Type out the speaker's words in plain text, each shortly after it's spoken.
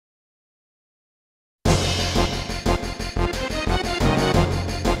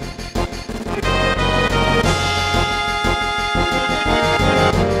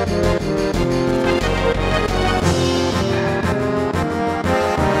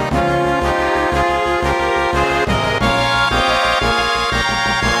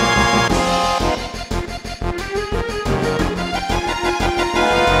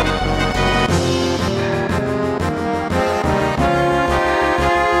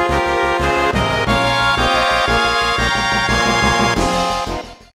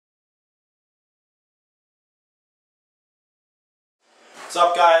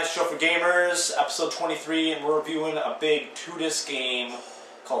What's up, guys? Show for Gamers, episode 23, and we're reviewing a big 2-disc game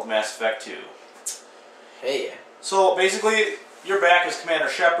called Mass Effect 2. Hey. So basically, you're back as Commander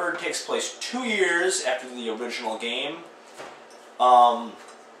Shepard. Takes place 2 years after the original game. And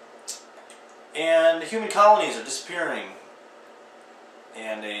human colonies are disappearing.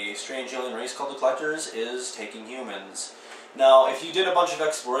 And a strange alien race called the Collectors is taking humans. Now, if you did a bunch of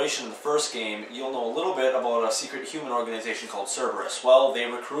exploration in the first game, you'll know a little bit about a secret human organization called Cerberus. Well, they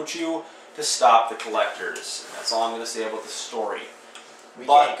recruit you to stop the Collectors. And that's all I'm going to say about the story. We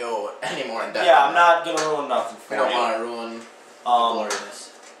can't go any more in depth. Yeah, I'm not going to ruin nothing for you. We don't want to ruin the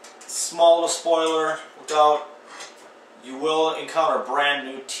gloriousness. Small little spoiler, look out. You will encounter brand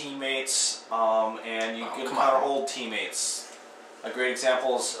new teammates, and you can encounter old teammates. A great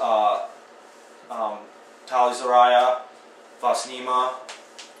example is Tali Zaraya, Vasnima.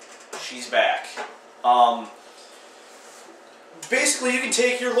 She's back. Basically, you can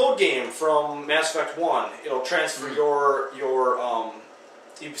take your load game from Mass Effect 1. It'll transfer you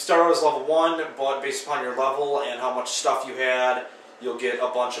start out as level 1, but based upon your level and how much stuff you had, you'll get a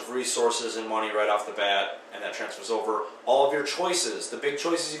bunch of resources and money right off the bat, and that transfers over. All of your choices, the big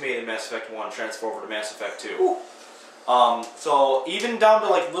choices you made in Mass Effect 1, transfer over to Mass Effect 2. Ooh. So even down to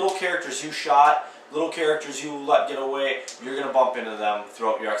like little characters you shot, little characters you let get away, you're going to bump into them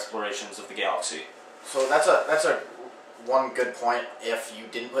throughout your explorations of the galaxy. So that's a one good point. If you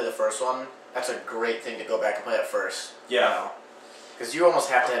didn't play the first one, that's a great thing to go back and play it first. Yeah. Because you almost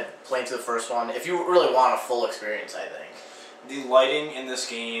have to play into the first one if you really want a full experience, I think. The lighting in this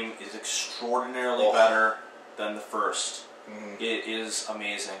game is extraordinarily better than the first. It is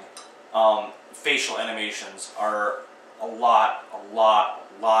amazing. Facial animations are a lot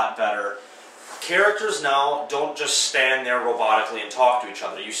better. Characters now don't just stand there robotically and talk to each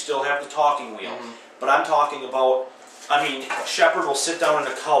other. You still have the talking wheel. But I'm talking about, Shepard will sit down on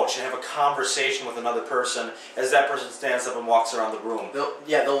a couch and have a conversation with another person as that person stands up and walks around the room.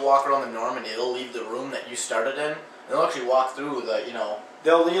 They'll walk around the Normandy. They'll leave the room that you started in. They'll actually walk through the,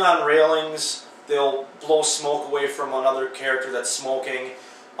 They'll lean on railings. They'll blow smoke away from another character that's smoking.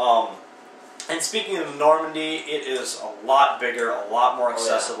 And speaking of the Normandy, it is a lot bigger, a lot more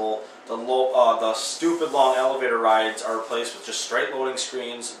accessible. The stupid long elevator rides are replaced with just straight loading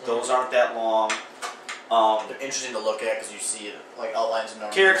screens. Those aren't that long. They're interesting to look at because you see like outlines of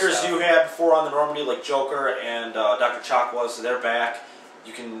Normandy. Characters you had before on the Normandy, like Joker and Dr. Chakwas, they're back.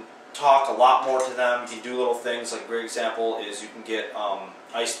 You can talk a lot more to them. You can do little things. Like a great example is you can get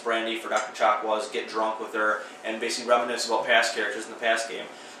iced brandy for Dr. Chakwas, get drunk with her, and basically reminisce about past characters in the past game.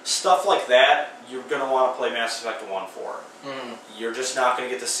 Stuff like that, you're going to want to play Mass Effect 1 for. You're just not going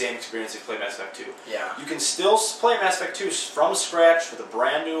to get the same experience if you play Mass Effect 2. Yeah. You can still play Mass Effect 2 from scratch with a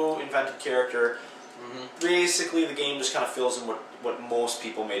brand new invented character. Basically, the game just kind of fills in what most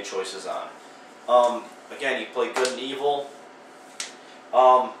people made choices on. Again, you play good and evil.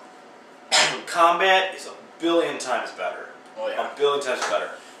 Combat is a billion times better. Oh yeah. A billion times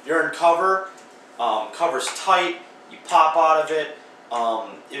better. You're in cover. Cover's tight. You pop out of it.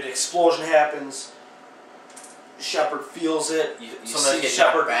 If an explosion happens, Shepard feels it. You see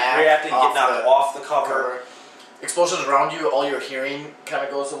Shepard reacting, getting knocked off the cover. Explosions around you, all your hearing kind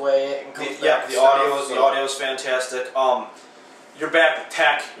of goes away and comes back. The audio is fantastic. You're back with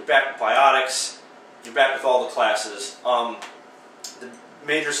tech. You're back with biotics. You're back with all the classes. The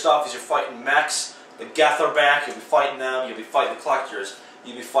major stuff is you're fighting mechs. The Geth are back. You'll be fighting them. You'll be fighting the Collectors.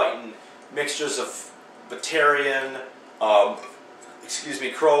 You'll be fighting mixtures of Batarian,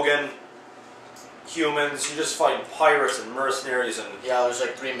 Krogan, humans. You're just fighting pirates and mercenaries and there's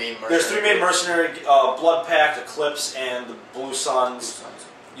like 3 main mercenaries. There's 3 main mercenary: Blood Pact, Eclipse, and the Blue Suns.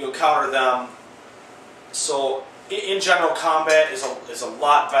 You encounter them. So in general, combat is a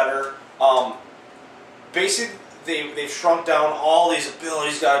lot better. Basically, they've shrunk down all these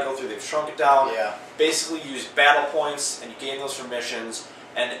abilities you gotta go through. They've shrunk it down. Yeah. Basically, you use battle points, and you gain those from missions.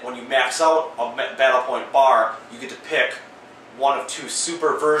 And when you max out a battle point bar, you get to pick one of 2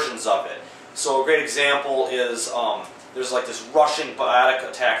 super versions of it. So a great example is there's like this rushing biotic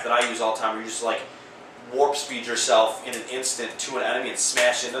attack that I use all the time where you just like warp speed yourself in an instant to an enemy and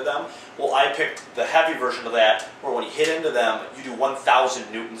smash into them. Well, I picked the heavy version of that where when you hit into them, you do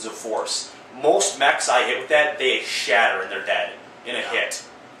 1,000 newtons of force. Most mechs I hit with that, they shatter and they're dead in a hit.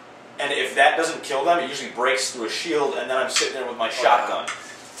 And if that doesn't kill them, it usually breaks through a shield, and then I'm sitting there with my shotgun.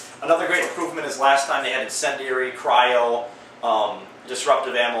 Another great improvement is last time they had incendiary, cryo,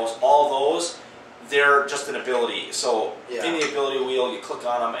 disruptive ammos, all those, they're just an ability. So in the ability wheel, you click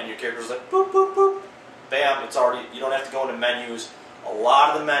on them and your character's like boop, boop, boop, bam, it's already, you don't have to go into menus. A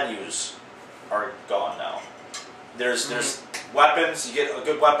lot of the menus are gone now. There's Weapons, you get a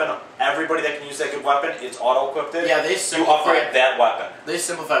good weapon. Everybody that can use that good weapon, it's auto-equipped. Yeah, they you upgrade that weapon. They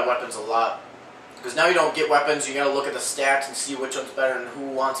simplify weapons a lot. Because now you don't get weapons, you gotta look at the stats and see which one's better and who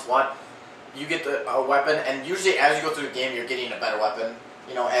wants what. You get a weapon, and usually as you go through the game, you're getting a better weapon,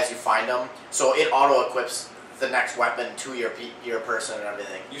 you know, as you find them. So it auto-equips the next weapon to your person and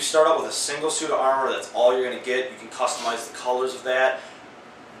everything. You start out with a single suit of armor, that's all you're gonna get. You can customize the colors of that,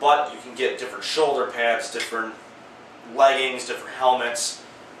 but you can get different shoulder pads, different leggings, different helmets,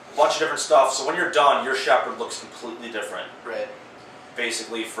 a bunch of different stuff. So when you're done, your Shepard looks completely different. Right.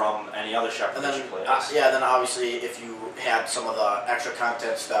 Basically from any other Shepard And that then, you play as. yeah, then obviously if you had some of the extra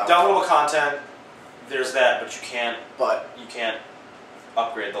content stuff. Downloadable content, there's that, but you can't But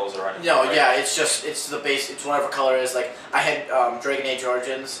upgrade those or anything. no, right? yeah, it's the base. It's whatever color it is. Like I had Dragon Age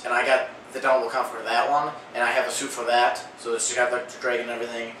Origins, and I got the downloadable content for that one, and I have a suit for that. So it's got the dragon and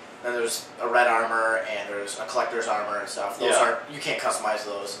everything. Then there's a red armor, and there's a collector's armor and stuff. Those are you can't customize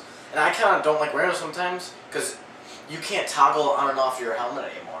those, and I kind of don't like wearing them sometimes because you can't toggle on and off your helmet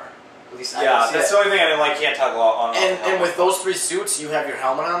anymore. At least I Yeah, see that's it. the only thing I didn't like. Can't toggle on. And with those 3 suits, you have your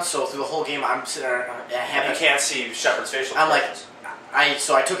helmet on, so through the whole game, I'm sitting there. and you can't see Shepard's facial I'm like, expressions.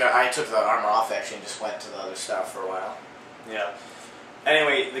 I took the armor off actually and just went to the other stuff for a while. Yeah.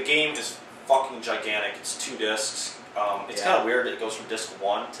 Anyway, the game is fucking gigantic. It's 2 discs. It's kind of weird. It goes from disc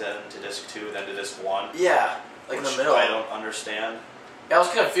 1 to disc 2, then to disc 1. Yeah, like in the which middle. I don't understand. Yeah, I was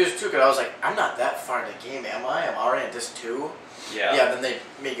confused too because I was like, I'm not that far in the game, am I? I'm already in disc 2. Yeah. Yeah, then they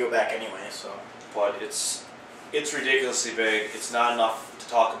may go back anyway. So. But it's ridiculously big. It's not enough to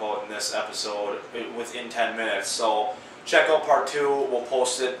talk about in this episode within 10 minutes. So check out part 2. We'll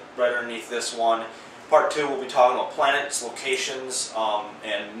post it right underneath this one. Part 2, we'll be talking about planets, locations,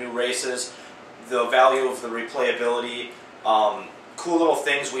 and new races, the value of the replayability, cool little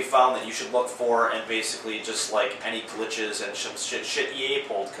things we found that you should look for, and basically just like any glitches and shit EA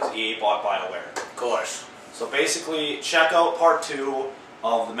pulled because EA bought BioWare. Of course. So basically, check out part 2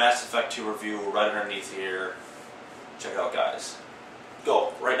 of the Mass Effect 2 review right underneath here. Check it out, guys.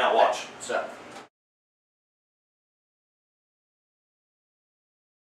 Go, right now, watch. So.